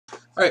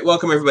Alright,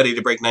 welcome everybody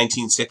to break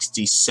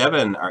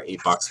 1967, our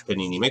 8-box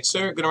Panini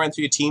Mixer. Going to run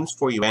through your teams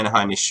for you.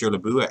 Anaheim is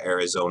Shirlabua,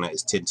 Arizona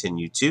is Tintin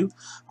U2,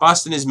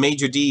 Boston is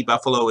Major D,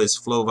 Buffalo is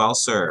Flo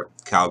Valser,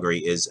 Calgary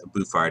is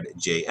Buffard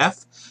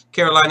JF,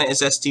 Carolina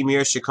is ST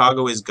Muir,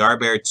 Chicago is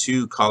Garbear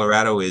 2,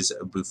 Colorado is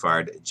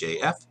Buffard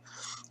JF,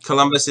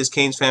 Columbus is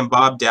Canes fan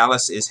Bob,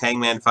 Dallas is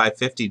Hangman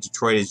 550,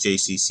 Detroit is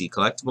JCC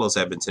Collectibles,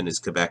 Edmonton is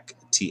Quebec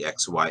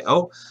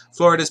TXYO,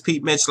 Florida's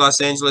Pete Mitch,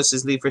 Los Angeles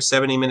is Lee for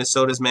 70,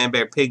 Minnesota's Man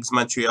Bear Pigs,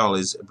 Montreal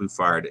is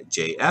Buffard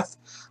JF,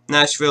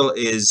 Nashville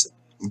is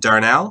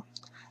Darnell,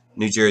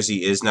 New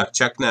Jersey is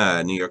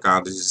Nukchukna, New York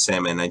Islanders is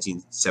Sandman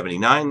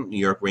 1979, New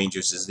York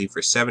Rangers is Lee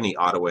for 70,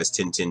 Ottawa is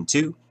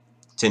Tintin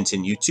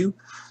U2,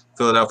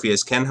 Philadelphia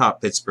is Ken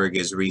Hop, Pittsburgh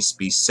is Reese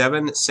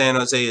B7, San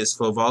Jose is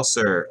Flo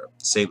Valser,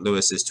 St.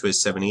 Louis is Twiz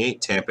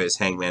 78, Tampa is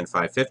Hangman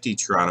 550,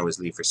 Toronto is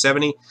Lee for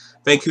 70,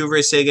 Vancouver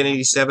is Sagan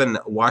 87,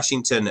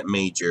 Washington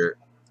Major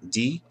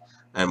D,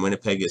 and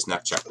Winnipeg is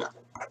Nukchukna.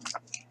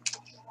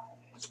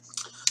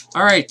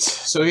 Alright,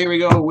 so here we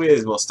go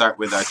we'll start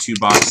with our 2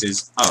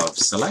 boxes of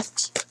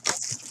Select.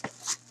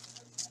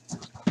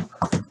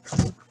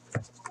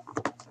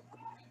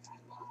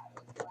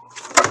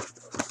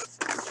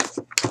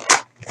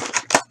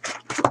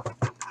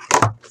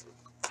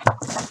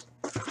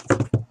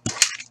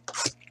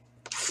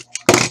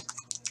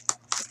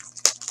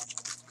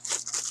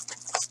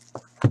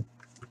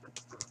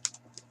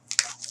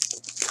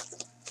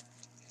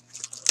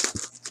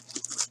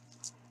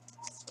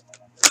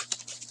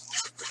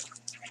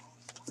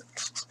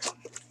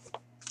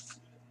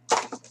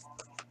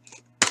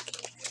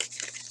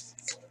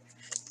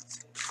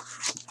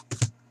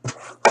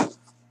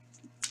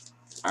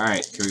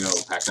 Alright, here we go,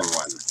 pack number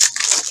 1.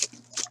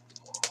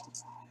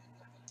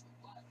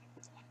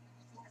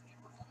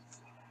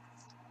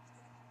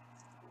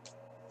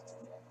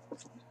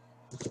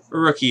 A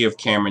rookie of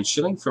Cameron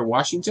Schilling for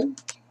Washington.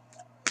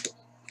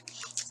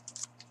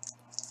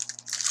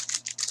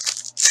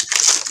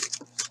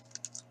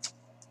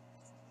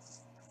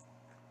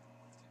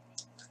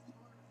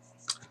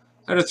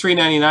 Out of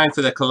 $3.99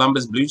 for the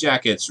Columbus Blue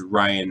Jackets,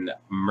 Ryan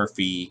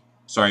Murray,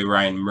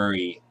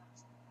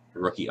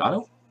 rookie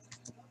auto.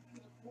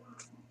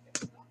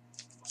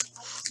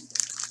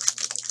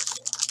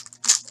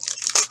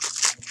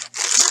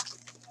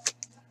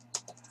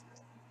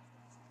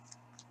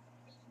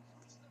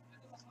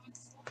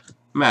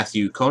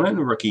 Matthew Conan,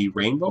 rookie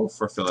rainbow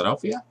for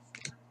Philadelphia.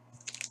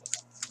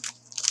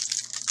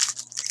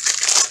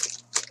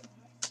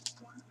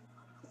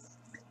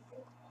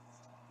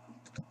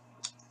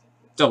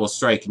 Double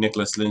strike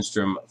Nicholas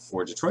Lindstrom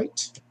for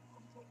Detroit.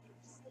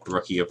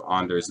 Rookie of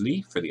Anders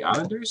Lee for the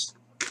Islanders.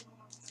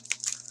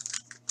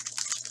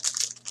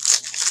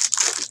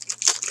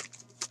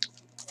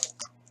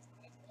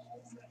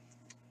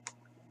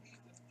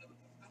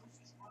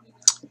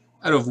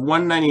 Out of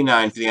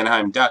 $1.99 for the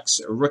Anaheim Ducks,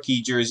 a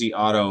rookie jersey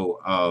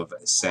auto of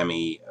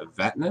Sami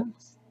Vatanen.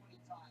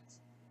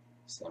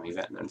 Sami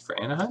Vatanen for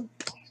Anaheim.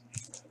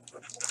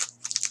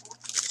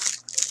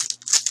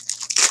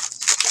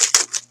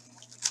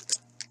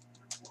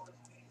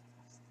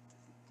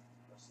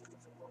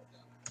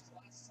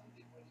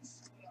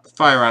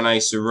 Fire on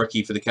Ice, a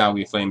rookie for the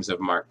Calgary Flames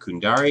of Mark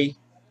Kundari.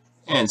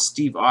 And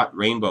Steve Ott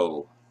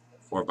rainbow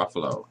for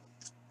Buffalo.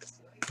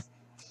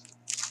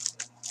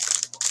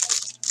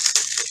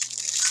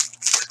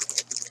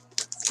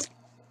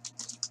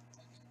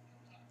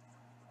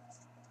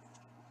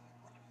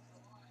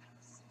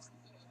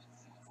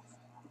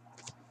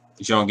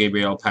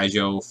 Jean-Gabriel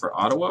Pageau for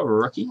Ottawa, a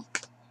rookie.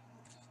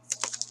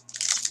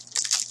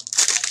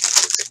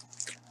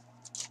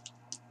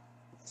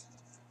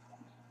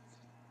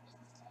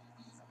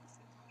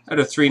 Out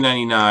of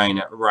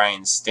 $3.99,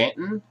 Ryan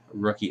Stanton,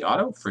 rookie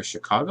auto for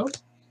Chicago.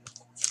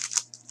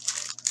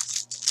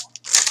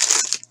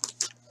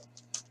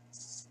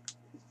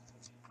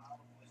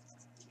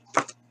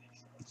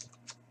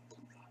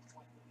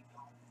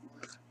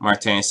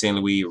 Martin St.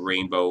 Louis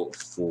rainbow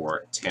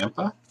for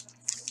Tampa.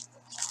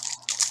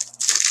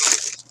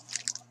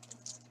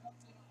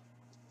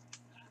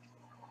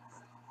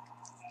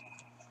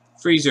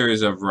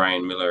 Freezers of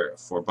Ryan Miller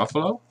for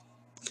Buffalo.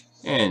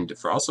 And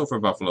also for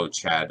Buffalo,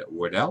 Chad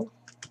Wardell,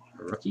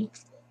 a rookie.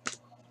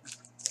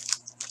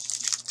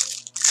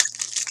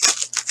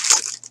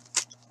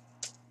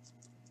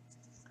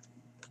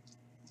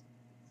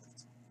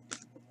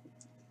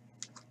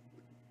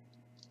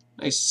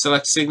 Nice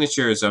select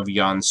signatures of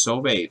Jan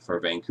Sauve for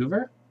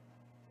Vancouver.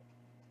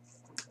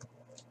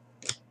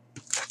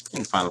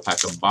 And final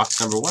pack of box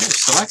number 1 of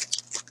Select.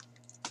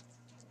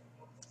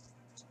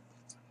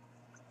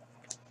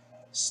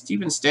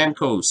 Steven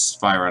Stamkos,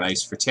 Fire on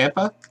Ice for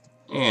Tampa.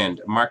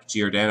 And Mark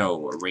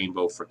Giordano, a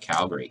rainbow for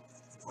Calgary.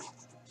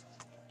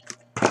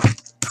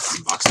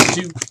 Box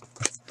number 2.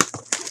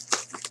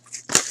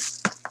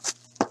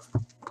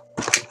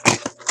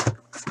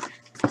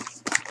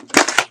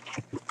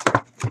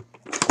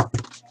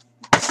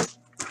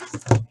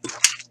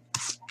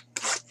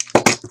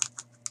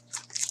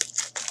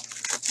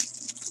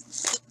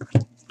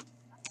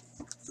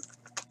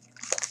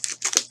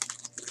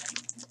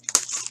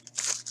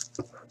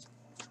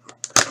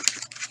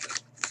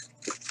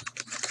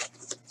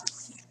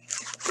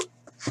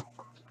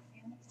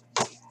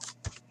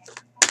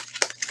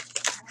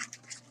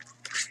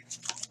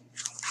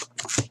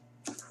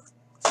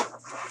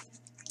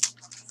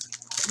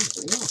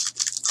 There we go.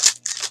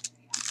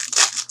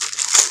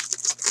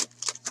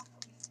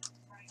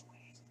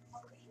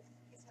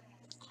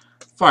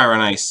 Fire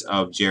on Ice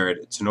of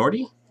Jared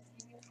Tenorti,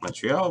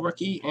 Montreal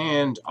rookie,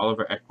 and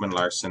Oliver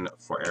Ekman-Larsson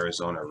for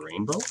Arizona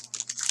Rainbow.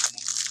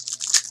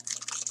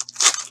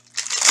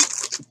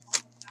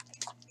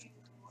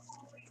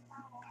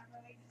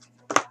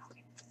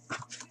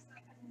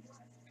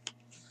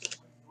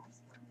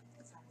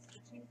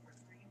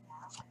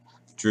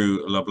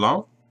 Drew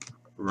LeBlanc,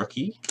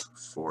 rookie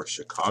for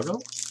Chicago.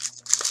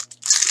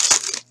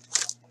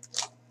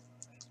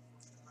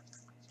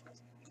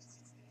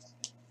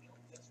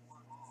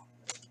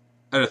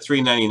 Out of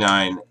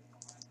 399,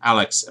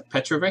 Alex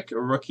Petrovic,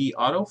 rookie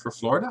auto for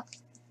Florida.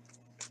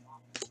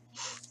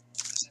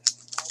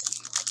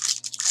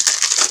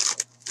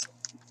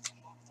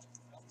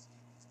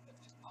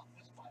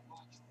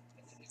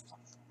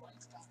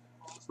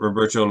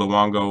 Roberto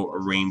Luongo,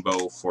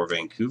 rainbow for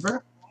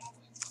Vancouver.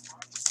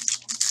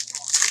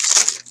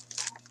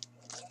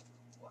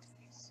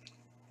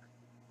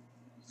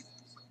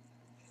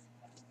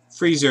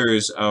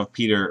 Freezers of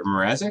Peter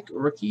Mrazek,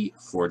 rookie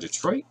for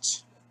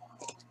Detroit.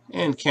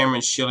 And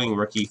Cameron Schilling,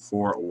 rookie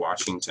for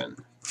Washington.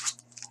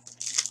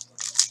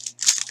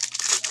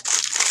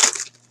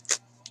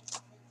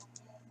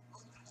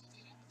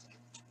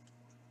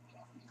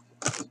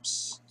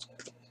 Oops.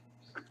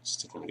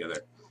 Sticking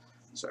together.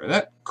 Sorry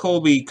that.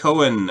 Colby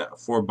Cohen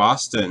for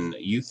Boston,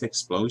 Youth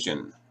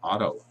Explosion,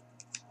 auto.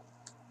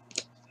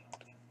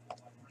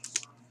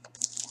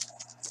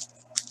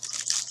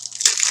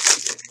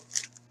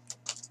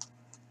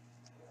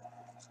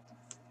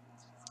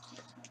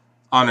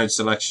 Honored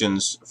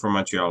selections for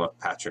Montreal of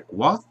Patrick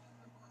Waugh.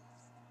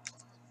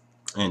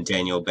 And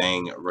Daniel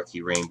Bang,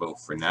 rookie rainbow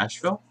for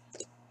Nashville.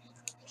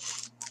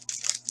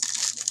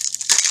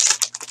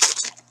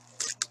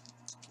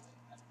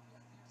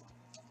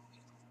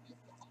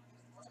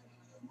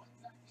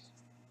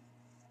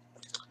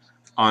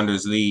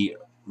 Anders Lee,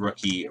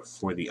 rookie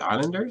for the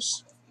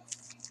Islanders.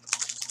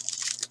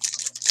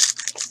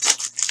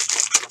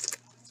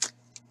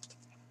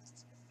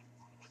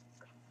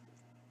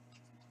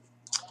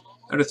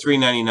 Out of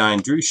 399,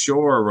 Drew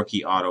Shore,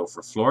 rookie auto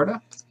for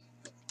Florida.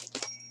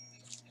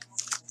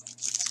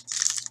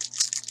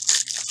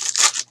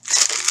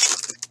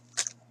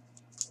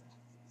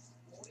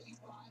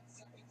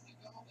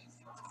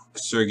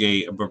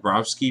 Sergei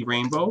Bobrovsky,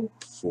 rainbow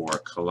for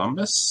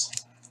Columbus.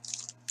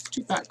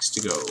 2 packs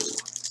to go.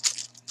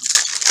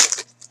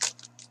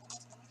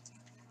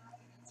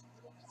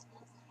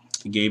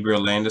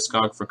 Gabriel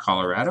Landeskog for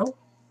Colorado.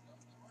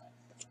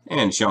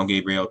 And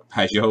Jean-Gabriel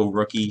Pageau,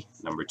 rookie,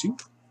 number 2.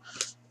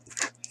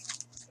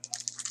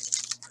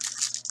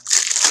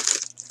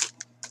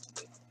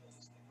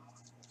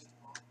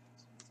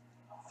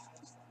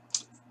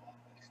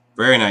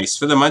 Very nice.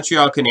 For the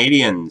Montreal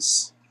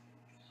Canadiens,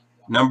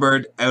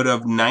 numbered out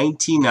of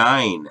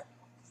 99,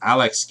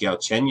 Alex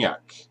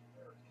Galchenyuk.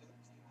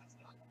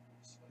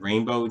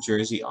 Rainbow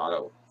jersey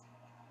auto.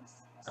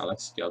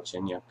 Alex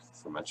Galchenyuk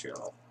for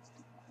Montreal.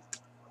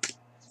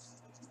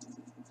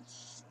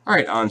 All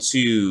right, on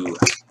to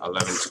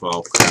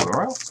 11-12 Crown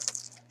Royal.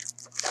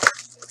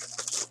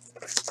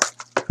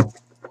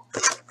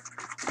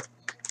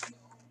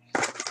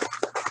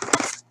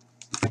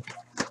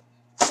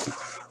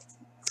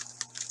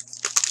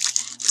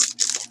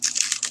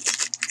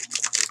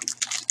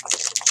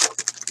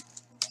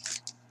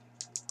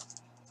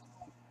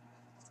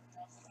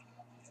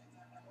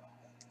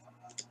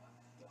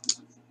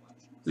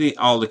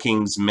 All the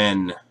Kings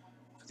men,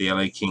 the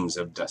LA Kings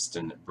of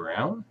Dustin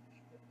Brown.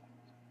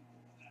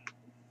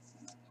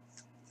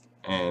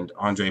 And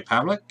Andre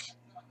Pavlik.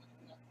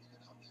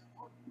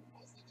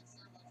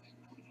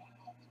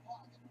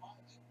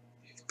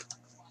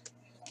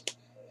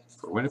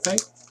 For Winnipeg.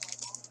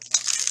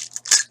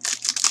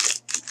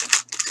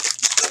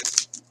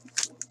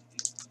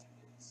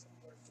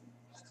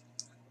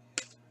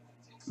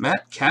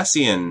 Matt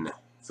Cassian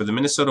for the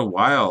Minnesota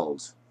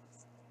Wild.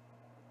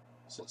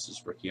 So this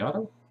is rookie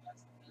auto.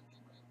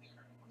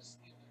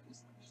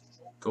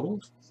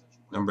 Gold.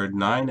 Numbered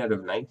 9 out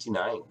of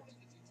 99.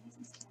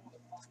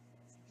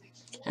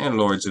 And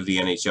Lords of the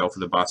NHL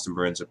for the Boston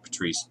Bruins of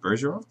Patrice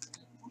Bergeron.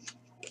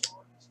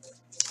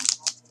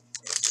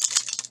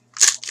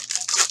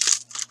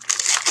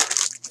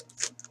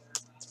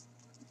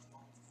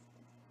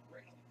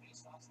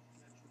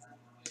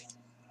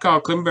 Kyle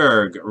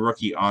Klimberg,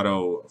 rookie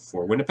auto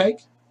for Winnipeg.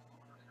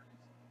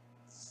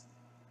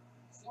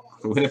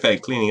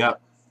 Winnipeg cleaning up.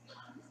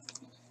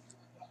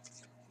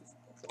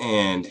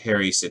 And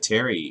Harry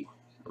Sateri,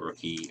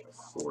 rookie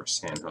for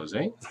San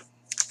Jose.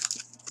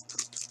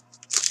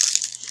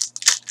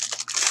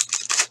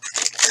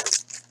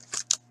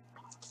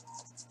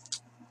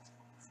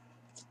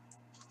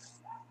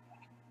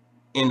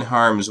 In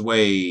harm's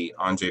way,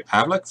 Andre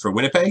Pavlik for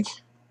Winnipeg.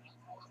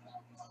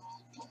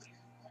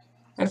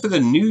 And for the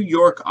New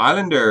York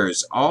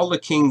Islanders, all the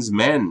Kings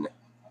men,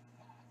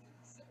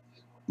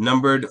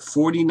 numbered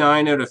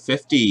 49 out of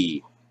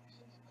 50,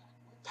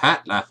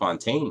 Pat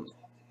LaFontaine.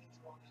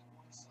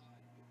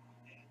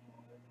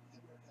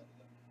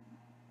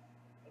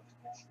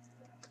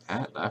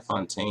 Pat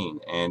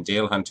LaFontaine and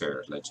Dale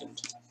Hunter, legend.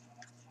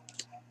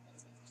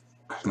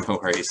 No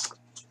worries.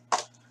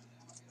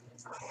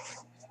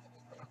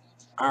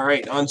 All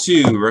right, on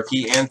to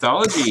Rookie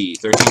Anthology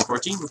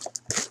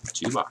 13-14.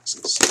 2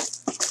 boxes.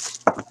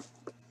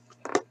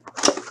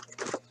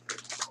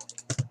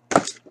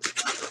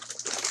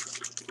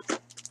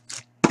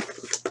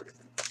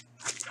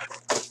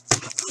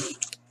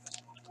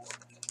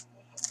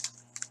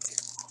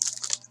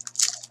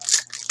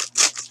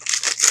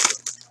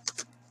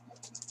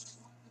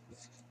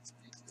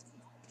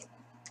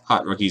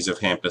 Hot Rookies of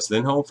Hampus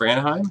Lindholm for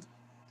Anaheim.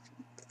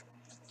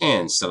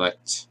 And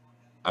select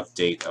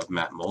update of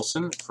Matt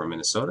Molson for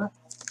Minnesota.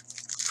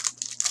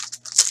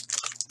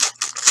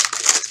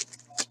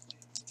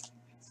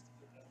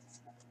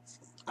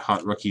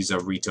 Hot Rookies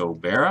of Rito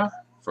Berra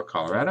for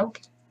Colorado.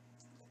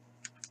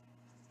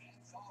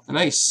 A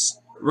nice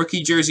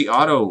rookie jersey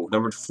auto,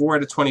 numbered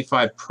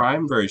 4/25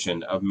 prime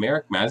version of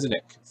Marek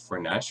Mazanec for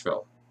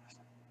Nashville.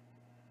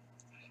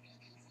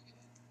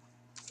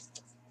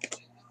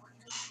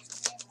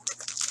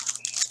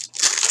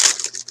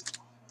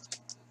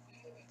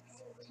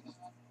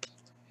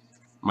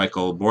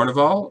 Michael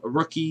Bournival,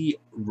 rookie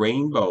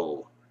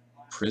Rainbow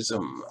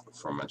Prism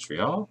for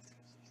Montreal.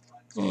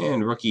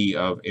 And rookie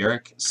of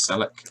Eric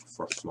Selleck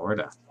for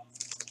Florida.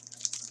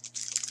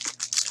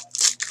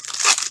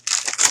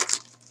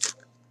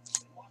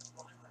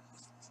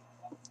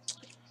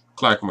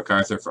 Clark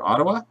MacArthur for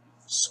Ottawa.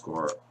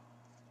 Score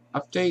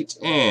update.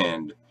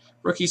 And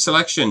rookie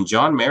selection,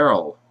 John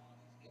Merrill.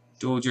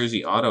 Dual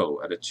jersey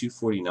auto at a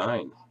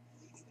 249.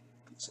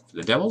 So for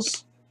the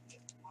Devils.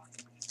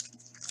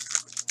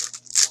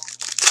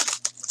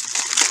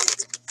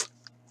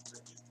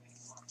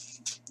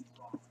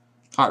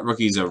 Hot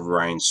Rookies of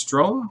Ryan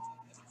Strome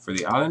for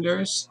the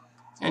Islanders.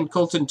 And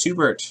Colton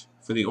Tubert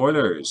for the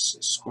Oilers.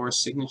 Score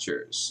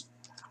signatures.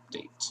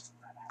 Date.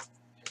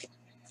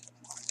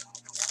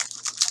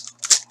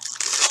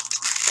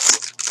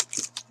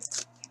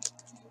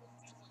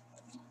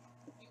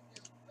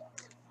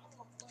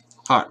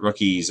 Hot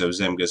Rookies of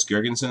Zemgus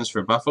Girgensons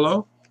for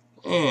Buffalo.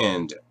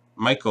 And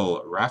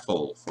Michael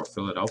Raffle for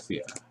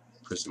Philadelphia.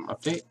 Prism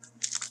update.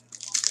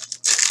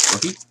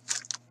 Rookie.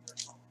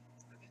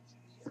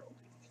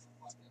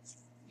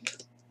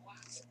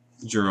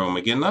 Jerome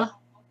McGinley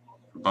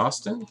for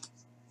Boston.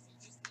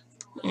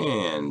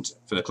 And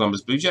for the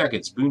Columbus Blue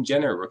Jackets, Boone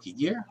Jenner rookie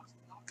gear.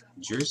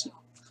 Jersey.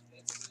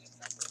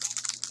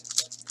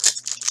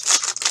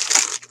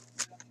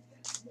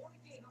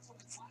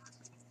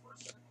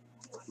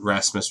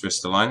 Rasmus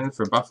Ristolainen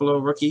for Buffalo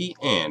rookie.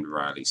 And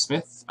Riley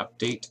Smith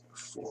update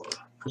for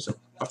Prism.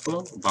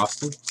 Buffalo,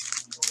 Boston.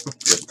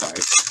 Good card.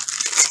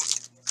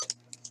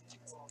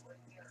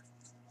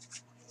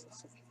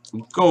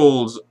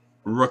 Gold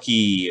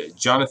rookie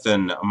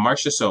Jonathan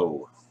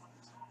Marchessault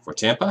for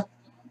Tampa.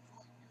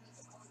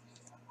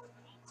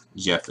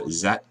 Jeff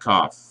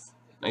Zatkoff.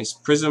 Nice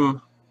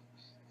Prism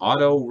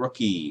auto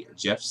rookie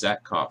Jeff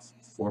Zatkoff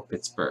for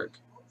Pittsburgh.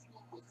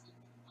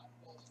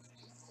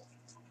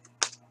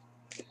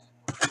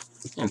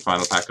 And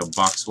final pack of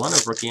box 1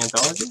 of Rookie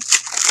Anthology.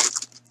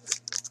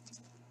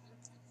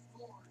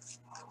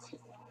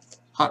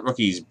 Hot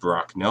Rookies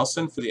Brock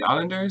Nelson for the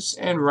Islanders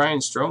and Ryan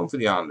Strome for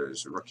the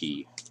Islanders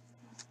rookie.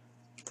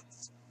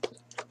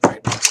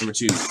 Alright, box number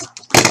 2.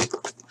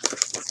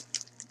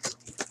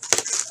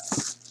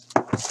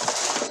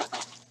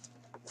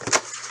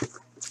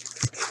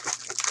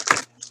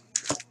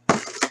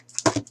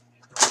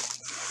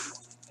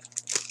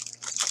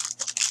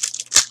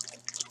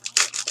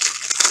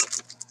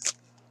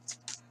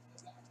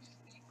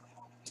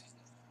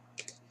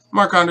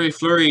 Marc-Andre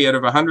Fleury out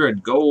of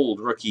 100, gold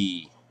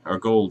rookie, or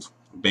gold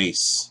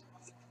base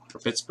for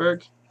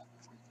Pittsburgh.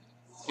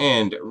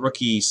 And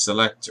rookie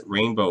select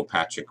Rainbow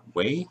Patrick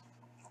Way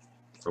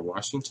for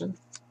Washington.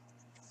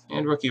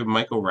 And rookie of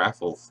Michael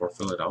Raffle for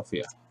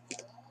Philadelphia.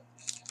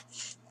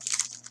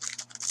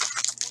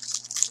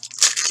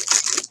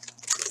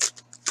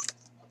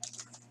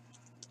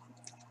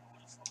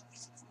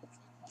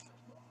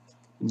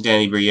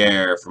 Danny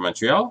Briere for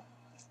Montreal.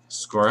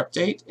 Score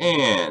update.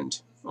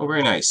 And, oh,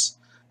 very nice.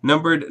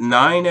 Numbered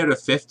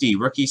 9/50,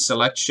 rookie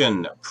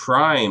selection,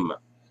 prime,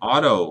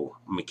 auto,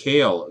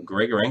 Mikhail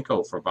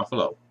Grigorenko for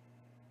Buffalo.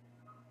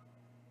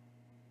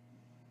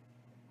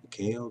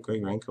 Mikhail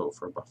Grigorenko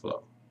for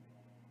Buffalo.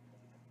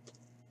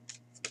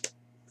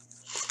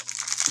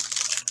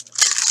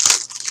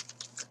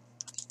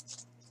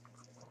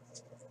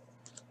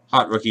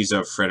 Hot Rookies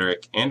of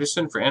Frederick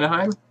Anderson for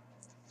Anaheim.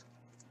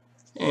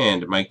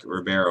 And Mike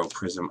Ribeiro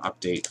Prism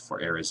update for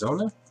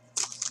Arizona.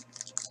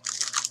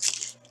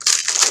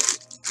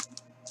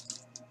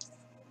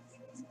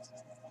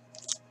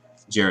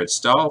 Jared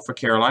Stahl for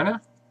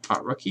Carolina,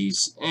 Hot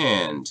Rookies,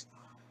 and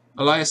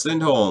Elias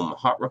Lindholm,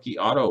 Hot Rookie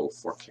Auto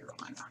for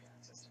Carolina.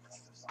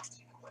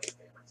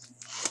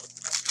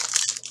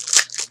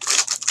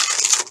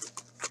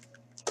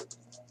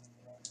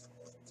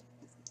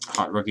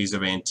 Hot Rookies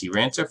of Antti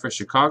Raanta for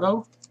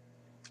Chicago,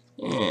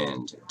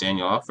 and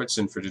Daniel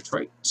Alfredsson for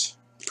Detroit.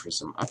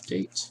 Prism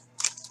update.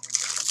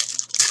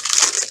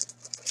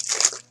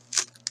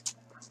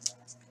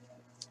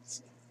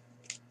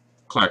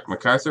 Clark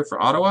MacArthur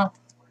for Ottawa.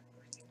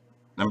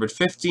 Numbered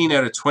 15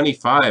 out of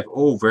 25.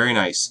 Oh, very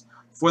nice.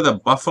 For the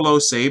Buffalo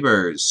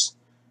Sabres.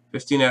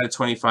 15 out of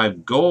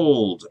 25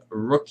 gold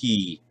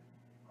rookie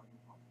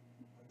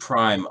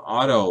prime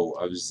auto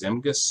of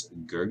Zemgus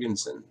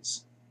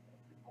Girgensons.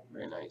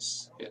 Very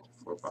nice hit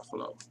for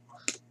Buffalo.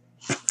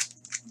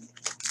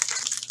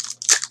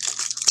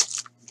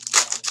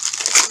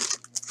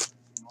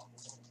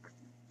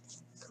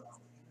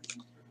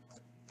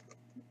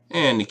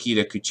 And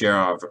Nikita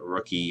Kucherov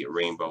rookie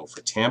rainbow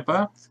for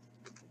Tampa.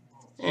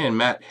 And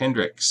Matt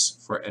Hendricks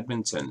for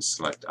Edmonton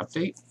select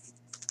update.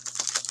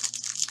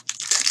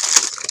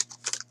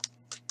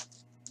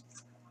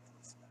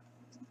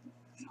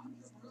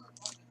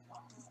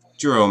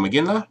 Jerome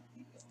McGinley,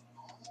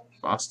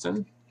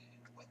 Boston.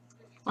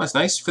 Oh, that's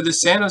nice. For the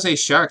San Jose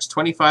Sharks,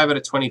 25 out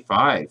of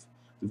 25.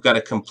 We've got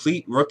a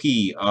complete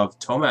rookie of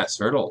Tomas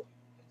Hertl.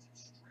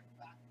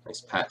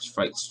 Nice patch,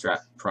 fight,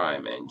 strap,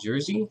 prime, and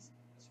jersey.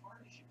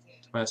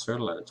 Tomas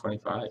Hertl out of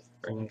 25.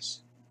 Very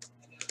nice.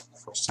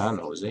 For San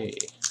Jose.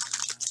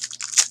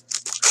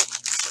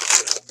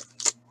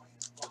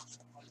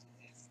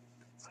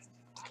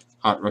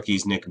 Hot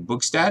rookies, Nick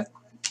Bugstad.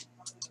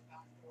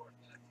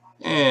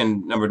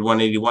 And numbered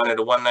 181 out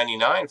of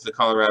 199 for the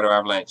Colorado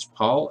Avalanche,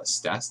 Paul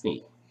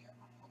Stastny.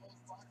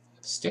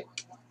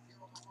 Stick.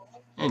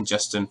 And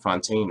Justin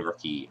Fontaine,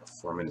 rookie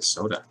for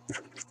Minnesota.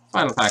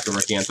 Final pack of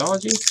rookie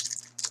anthology.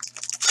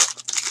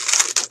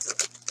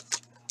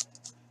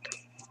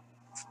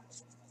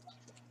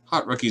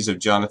 Hot rookies of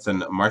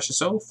Jonathan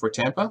Marchessault for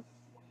Tampa.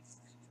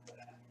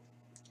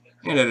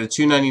 And at a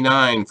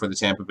 $2.99 for the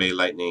Tampa Bay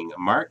Lightning,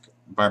 Mark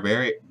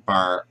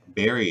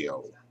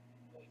Barberio.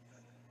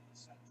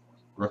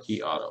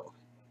 Rookie auto.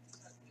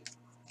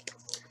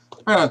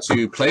 Right on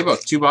to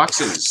Playbook. 2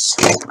 boxes.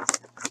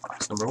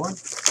 Box number 1.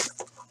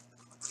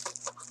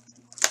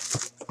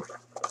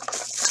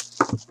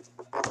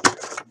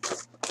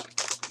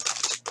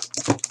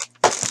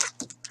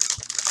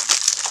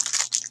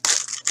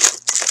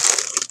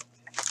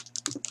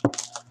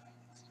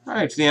 All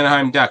right, for the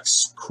Anaheim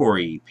Ducks,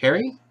 Corey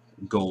Perry,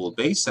 gold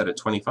base out of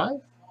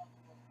 25.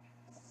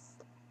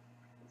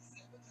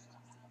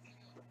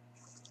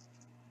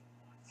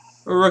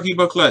 A rookie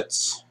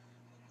booklet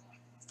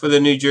for the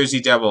New Jersey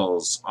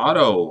Devils,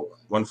 auto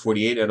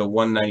 148 out of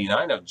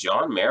 199 of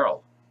John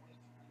Merrill.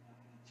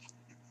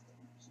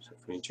 So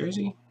for New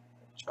Jersey,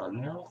 John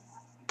Merrill.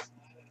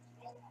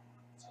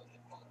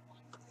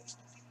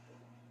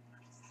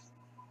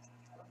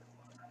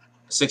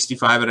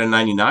 $65 out of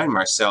 99,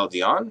 Marcel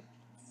Dion.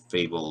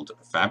 Fabled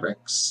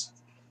Fabrics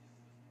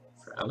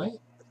for LA.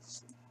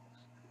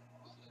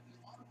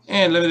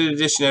 And limited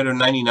edition out of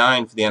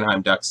 99 for the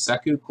Anaheim Ducks,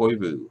 Saku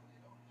Koivu.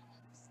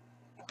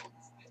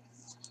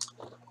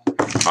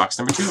 Box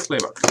number 2 of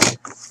Playbook.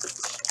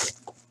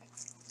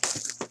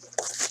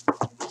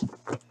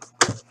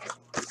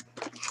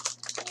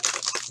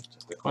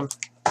 Quick one.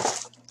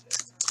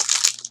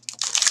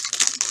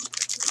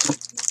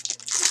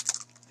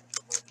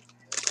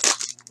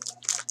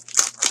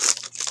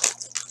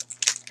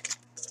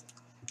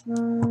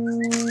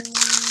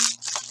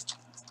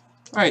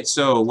 All right,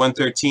 so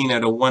 113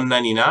 out of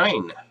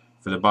 199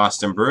 for the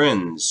Boston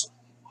Bruins.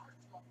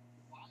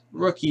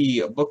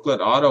 Rookie booklet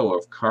auto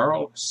of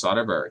Carl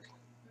Soderberg.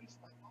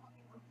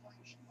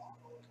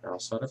 Carl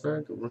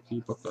Soderberg,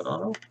 rookie booklet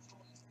auto.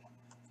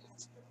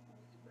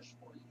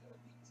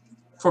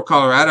 For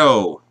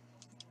Colorado,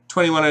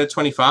 21 out of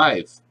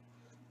 25.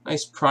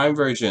 Nice prime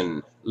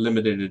version,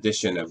 limited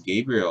edition of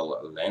Gabriel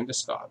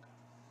Landeskog.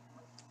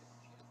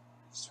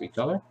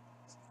 3-color.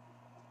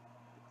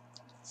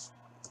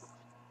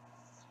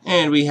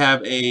 And we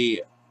have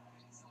a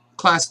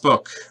class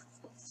book.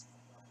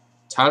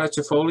 Tyler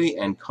Toffoli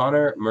and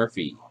Connor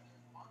Murphy.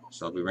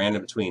 So it'll be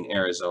random between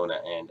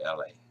Arizona and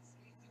LA.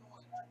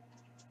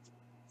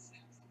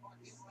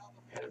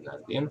 Add that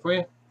at the end for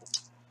you.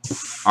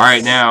 All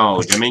right, now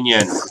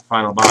Dominion,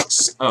 final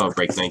box of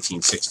Break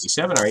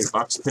 1967, our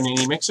 8-box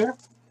Panini mixer.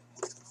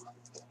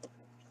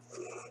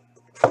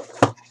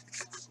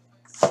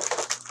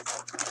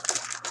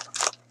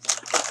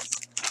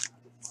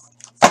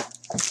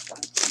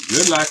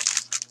 Good luck.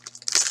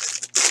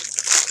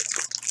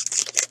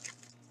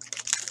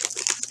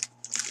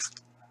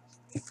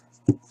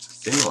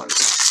 Thin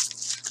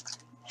ones.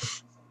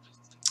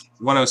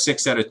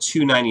 106 out of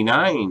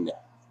 299.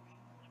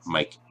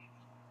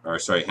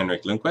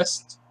 Henrik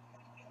Lundqvist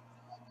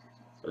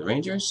for the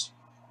Rangers.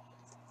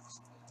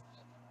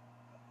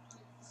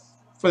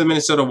 For the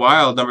Minnesota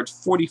Wild, numbered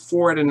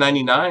 44 out of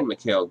 99,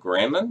 Mikael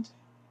Granlund.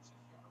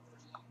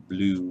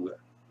 Blue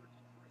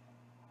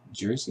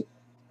jersey.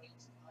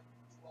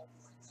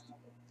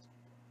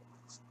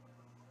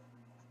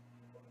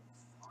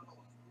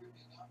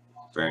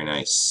 Very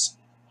nice.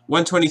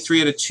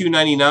 123 out of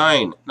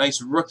 299. Nice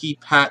rookie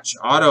patch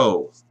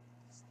auto.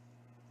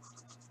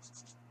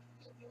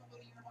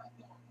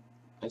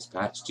 Nice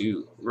patch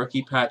too.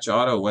 Rookie patch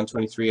auto,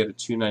 123 out of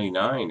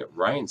 299.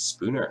 Ryan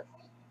Spooner.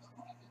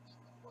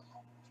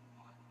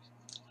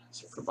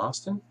 Is it for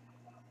Boston?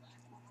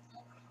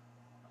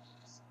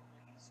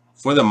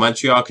 For the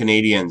Montreal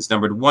Canadiens,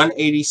 numbered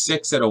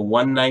 186 out of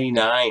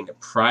 199,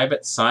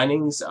 private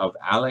signings of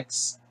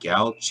Alex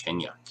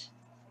Galchenyuk.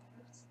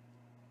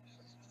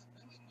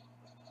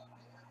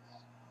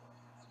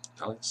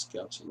 Alex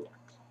Galchenyuk.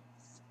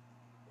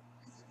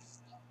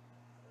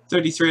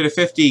 33 out of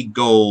 50,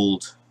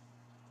 gold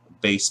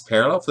base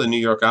parallel for the New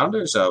York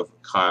Islanders of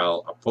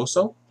Kyle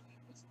Okposo.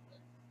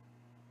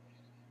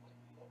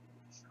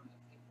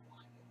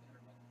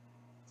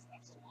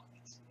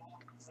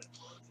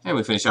 And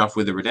we finish off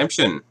with the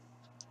redemption.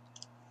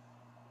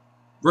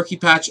 Rookie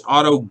patch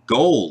auto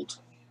gold.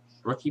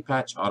 Rookie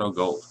patch auto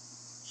gold.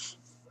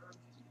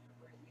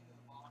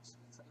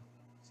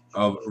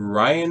 Of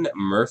Ryan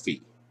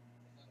Murphy.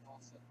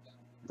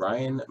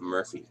 Ryan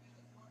Murphy.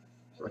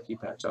 Rookie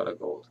patch auto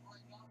gold.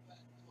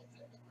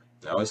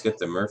 I always get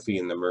the Murphy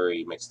and the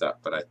Murray mixed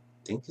up, but I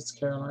think it's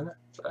Carolina.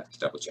 But I have to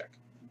double check.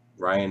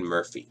 Ryan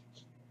Murphy.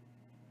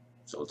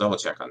 So we'll double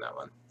check on that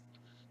one.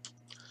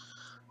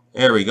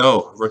 There we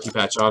go. Rookie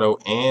patch auto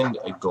and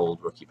a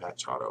gold rookie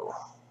patch auto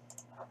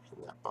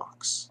in that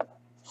box.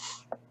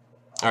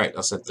 Alright,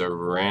 I'll set the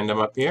random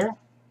up here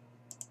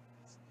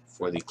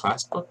for the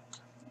class book.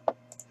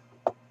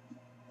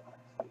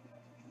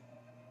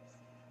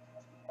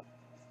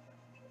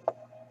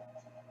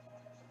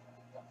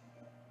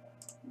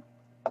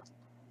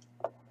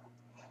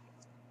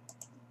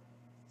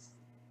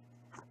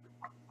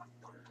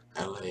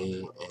 LA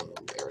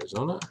and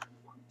Arizona.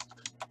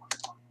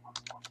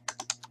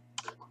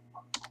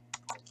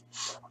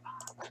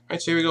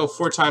 Alright, so here we go.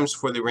 4 times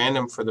for the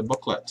random for the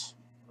booklet.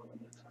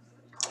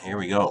 Here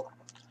we go.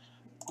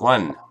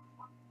 1,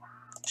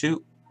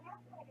 2,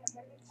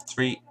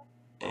 3,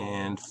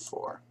 and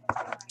 4.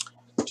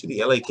 To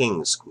the LA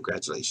Kings.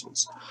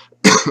 Congratulations.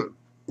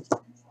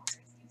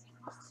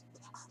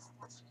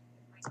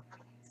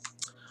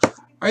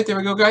 Alright, there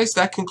we go, guys.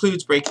 That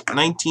concludes break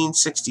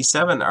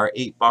 1967, our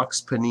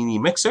 8-box Panini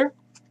mixer.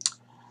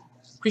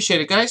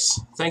 Appreciate it, guys.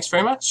 Thanks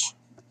very much.